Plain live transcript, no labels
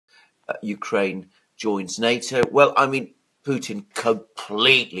Ukraine joins NATO. Well, I mean, Putin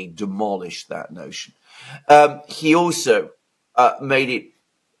completely demolished that notion. He also made it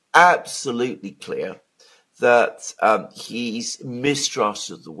absolutely clear that his mistrust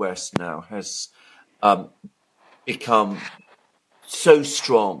of the West now has become so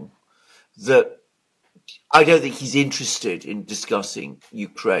strong that I don't think he's interested in discussing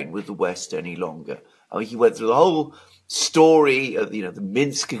Ukraine with the West any longer. I mean, he went through the whole story of, the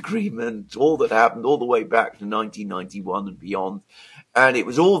Minsk agreement, all that happened all the way back to 1991 and beyond. And it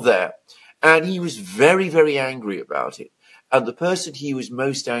was all there. And he was very, very angry about it. And the person he was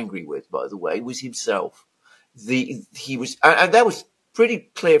most angry with, by the way, was himself. And that was pretty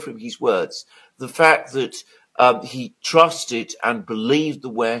clear from his words. The fact that he trusted and believed the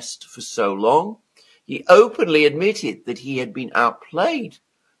West for so long. He openly admitted that he had been outplayed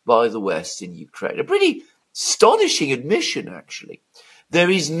by the West in Ukraine. A pretty astonishing admission, actually. There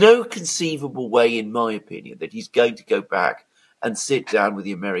is no conceivable way, in my opinion, that he's going to go back and sit down with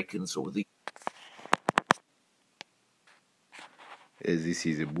the Americans or with the... This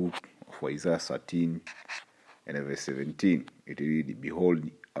is a book of Isaiah 13 and verse 17. It reads, Behold,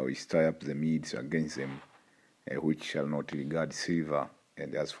 I will stir up the Medes against them, which shall not regard silver,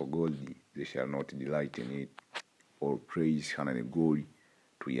 and as for gold, they shall not delight in it. All praise, honor, and glory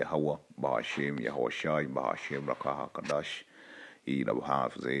to Yahweh, Bahashem, Yahushai, Bahashem, Rakaha, Kadash, he that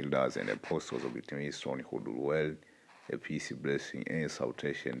behalf of the elders and apostles of the Temestone who do well, a peace, blessing, and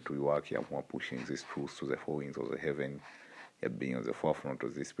salutation to Iwaki, who are pushing this truth to the four winds of the heaven, being on the forefront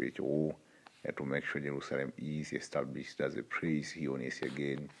of this spiritual war, and to make sure Jerusalem is established as a praise here on earth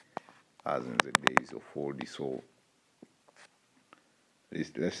again, as in the days of old. So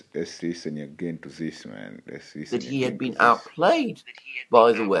let's listen again to this, man. That he had been outplayed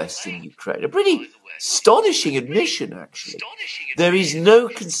by the West in Ukraine. A pretty astonishing admission, actually. There is no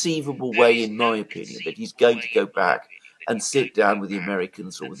conceivable way, in my opinion, that he's going to go back and sit down with the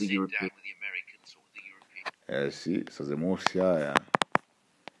Americans or with the Europeans. See, so the Messiah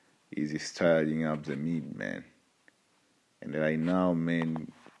is stirring up the Mede, man. And right now,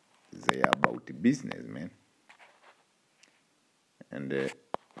 man, they are about the business, man. And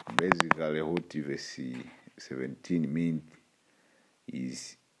basically what verse 17 means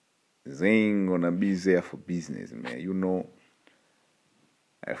is they ain't gonna be there for business, man.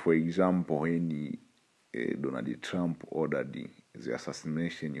 For example, when Donald Trump ordered the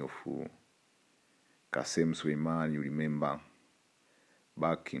assassination of Qasem Soleimani, you remember,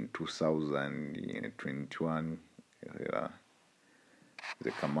 back in 2021,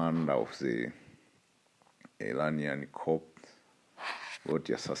 the commander of the Iranian corps got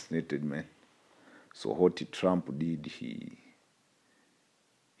assassinated, man. So what Trump did, he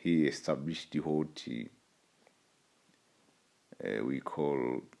established what we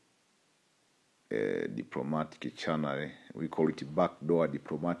call diplomatic channel. We call it backdoor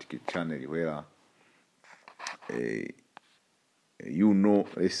diplomatic channel, where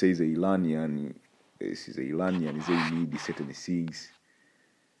let's say the Iranian, they need certain things.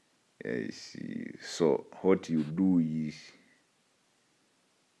 So what you do is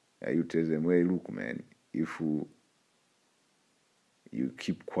you tell them, well, look, man, if you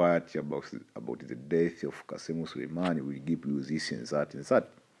keep quiet about the death of Qasem Soleimani, we'll give you this and that and that.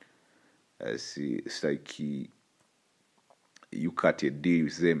 It's like you cut a deal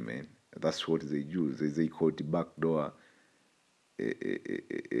with them, man. That's what they do. They call it backdoor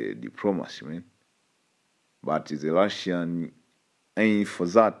diplomacy, man. But the Russian ain't for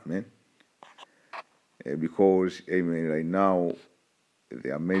that, man. Because, right now,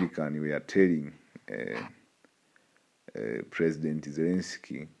 the American, we are telling President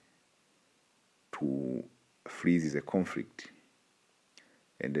Zelensky to freeze the conflict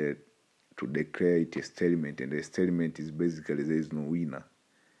and to declare it a stalemate. And the stalemate is basically there is no winner.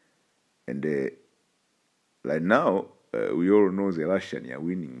 And right now, we all know the Russians are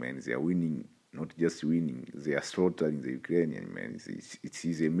winning, man. They are winning, not just winning, they are slaughtering the Ukrainian, man. It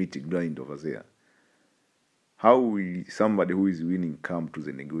is a meat grind over there. How will somebody who is winning come to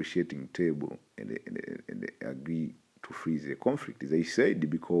the negotiating table and agree to freeze the conflict? They said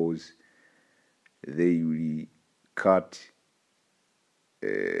because they will cut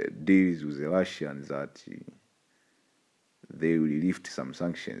deals with the Russians that they will lift some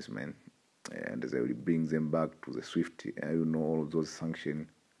sanctions, man, and they will bring them back to the SWIFT. All of those sanctions,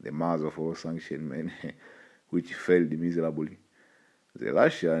 the mother of all sanctions, man, which failed miserably. The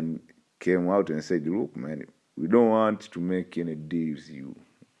Russian came out and said, look, man, we don't want to make any deal with you.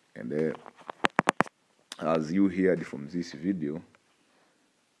 And as you heard from this video,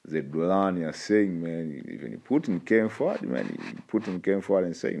 the Dolani are saying, man, even Putin came forward,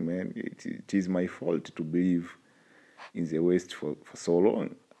 and saying, man, it is my fault to believe in the West for so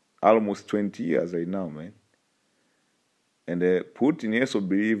long. Almost 20 years right now, man. And Putin also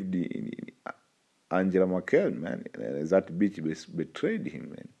believed in Angela Merkel, man. That bitch betrayed him,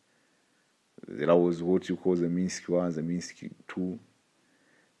 man. There was what you call the Minsk 1, the Minsk 2.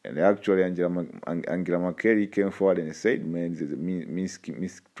 And actually, Angela Merkel came forward and said, man, the Minsk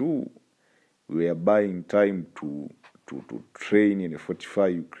 2, we are buying time to train and fortify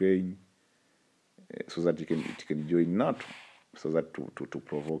Ukraine so that it can join NATO, so that to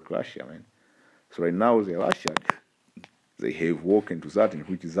provoke Russia, man. So right now, the Russians, they have walked into that, in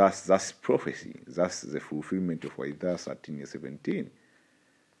which that's prophecy. That's the fulfillment of Isaiah 13:17.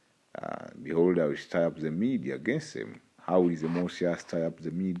 Behold, I will stir up the media against them. How is the Messiah stir up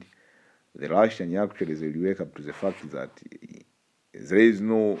the media? The Russians actually, they wake up to the fact that there is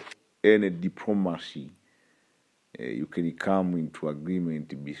no any diplomacy. You can come into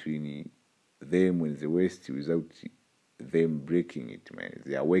agreement between them and the West without them breaking it, man.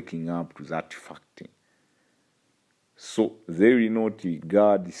 They are waking up to that fact. So they will not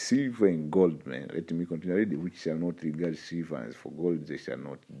regard silver and gold, man. Let me continue reading. Which shall not regard silver, and for gold they shall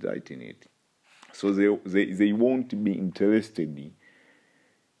not delight in it. So they won't be interested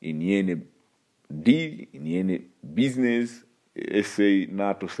in any deal, in any business. Say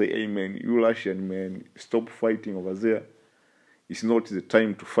NATO, say, hey man, you Russian man, stop fighting over there. It's not the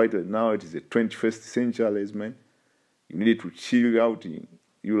time to fight it now. It is the 21st century, man. You need to chill out.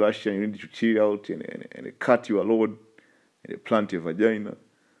 You Russian, you need to chill out and cut your load and plant your vagina.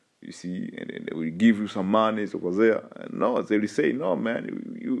 You see, and they will give you some money over there. No, they will say, no, man,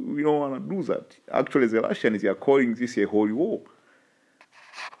 we don't want to do that. Actually, the Russians are calling this a holy war.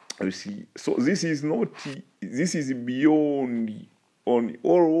 You see, so this is beyond on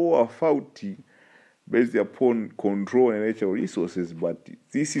all faulty based upon control and natural resources, but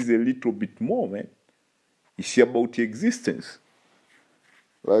this is a little bit more, man. It's about existence.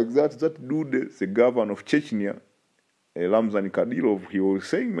 Like that dude, the governor of Chechnya, Ramzan Kadyrov, he was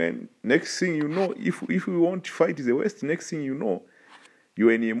saying, man, next thing you know, if we want to fight the West, next thing you know,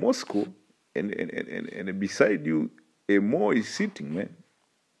 you're in Moscow, and beside you, a Mo is sitting, man.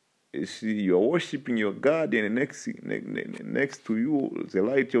 You see, you are worshipping your God, and next to you, the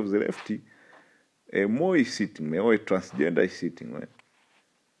light of the lefty, a Mo is sitting, man, or a transgender is sitting, man.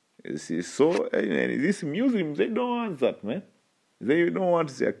 You see, so these Muslims, they don't want that, man. They don't want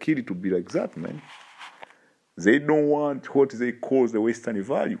their kid to be like that, man. They don't want what they call the Western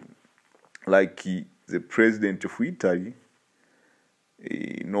value. Like the president of Italy,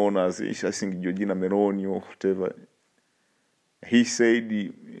 known as, I think, Giorgina Meloni or whatever, he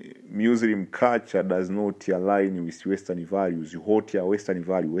said Muslim culture does not align with Western values. What are Western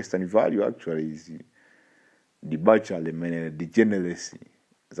value? Western value actually is debauchery, man, degeneracy.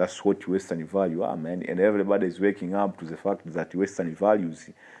 That's what Western value are, man. And everybody is waking up to the fact that Western values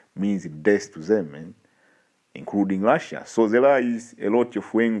means death to them, man, including Russia. So there is a lot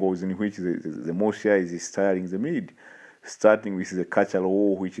of angles in which the Moshe is stirring the mid, starting with the cultural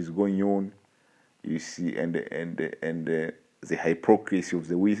war which is going on, you see, and the hypocrisy of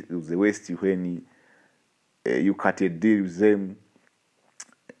the West when you cut a deal with them.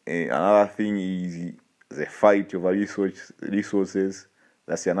 Another thing is the fight over resources.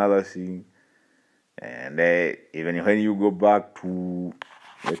 That's another thing. And even when you go back to,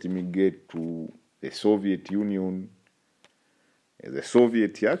 let me get to the Soviet Union, the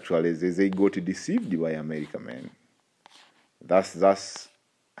Soviet actually, they got deceived by America, man. That's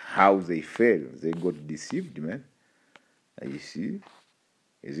how they fell. They got deceived, man. You see,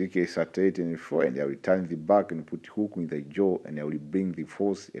 Ezekiel 38:4, and I will turn the back and put hook in the jaw, and I will bring the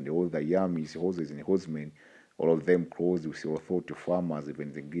force and all the armies, horses and horsemen, all of them clothed with authority farmers,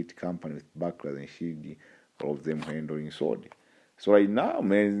 even the great company with bucklers and shield, all of them handling sword. So right now,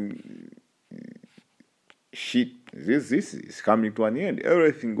 man, shit, this is coming to an end.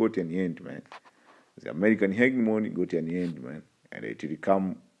 Everything got an end, man. The American hegemony got an end, man, and it will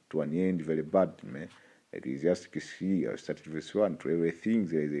come to an end very bad, man. Ecclesiastes 3, started verse 1, to everything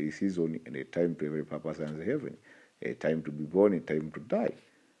there is a season and a time to every purpose under heaven, a time to be born, a time to die.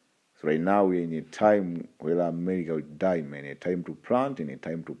 So right now we're in a time where America will die, man, a time to plant and a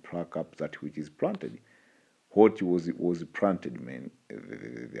time to pluck up that which is planted. What was planted, man?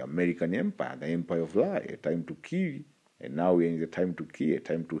 The American empire, the empire of lie, a time to kill, and now we're in the time to kill, a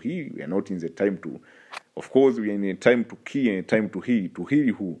time to heal. We are not in the time to, of course, we are in a time to kill and a time to heal. To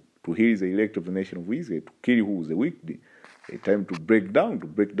heal who? To heal the elect of the nation of Israel. To kill who? The wicked. A time to break down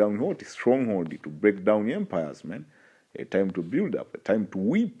what? Stronghold. To break down empires, man. a time to build up, a time to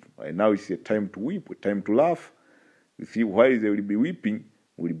weep. And now it's a time to weep, a time to laugh. You see, while they will be weeping,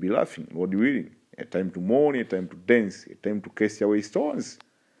 we'll be laughing, Lord willing. A time to mourn, a time to dance, a time to cast away stones.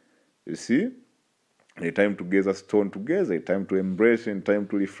 You see? A time to gather stone together, a time to embrace, and time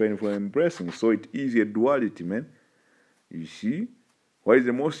to refrain from embracing. So it is a duality, man. You see? While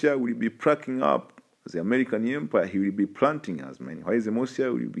the Messiah will be plucking up the American empire, he will be planting us, man. While the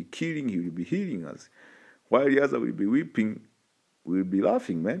Messiah will be killing, he will be healing us. While the other will be weeping, we will be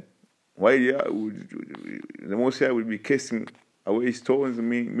laughing, man. While the Messiah will be casting away stones,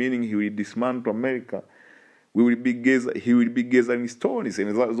 meaning he will dismantle America, he will be gathering stones,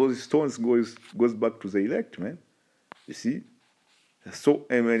 and those stones goes back to the elect, man. You see? So,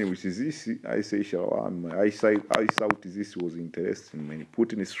 amen, which is this, I say, Shalom. I thought this was interesting, man.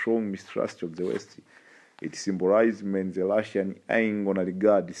 Putting a strong mistrust of the West. It symbolizes, man, the Russian ain't gonna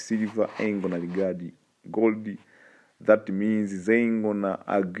regard silver, ain't gonna regard gold. That means they ain't gonna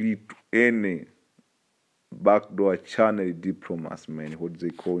agree to any backdoor channel diplomacy, man, what they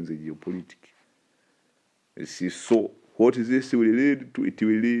call in the geopolitics. You see, so what is this will lead to? It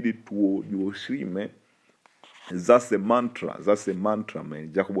will lead to World War III, man. That's the mantra,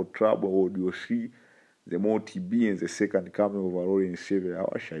 man. Jacob Trouble, World War III, the more TB and the second coming of our Lord and Savior,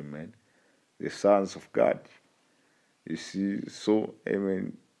 our Shai, man. The sons of God. You see, so,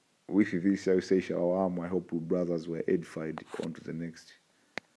 amen. With this, I will say, Shalom. I hope you brothers were edified. On to the next.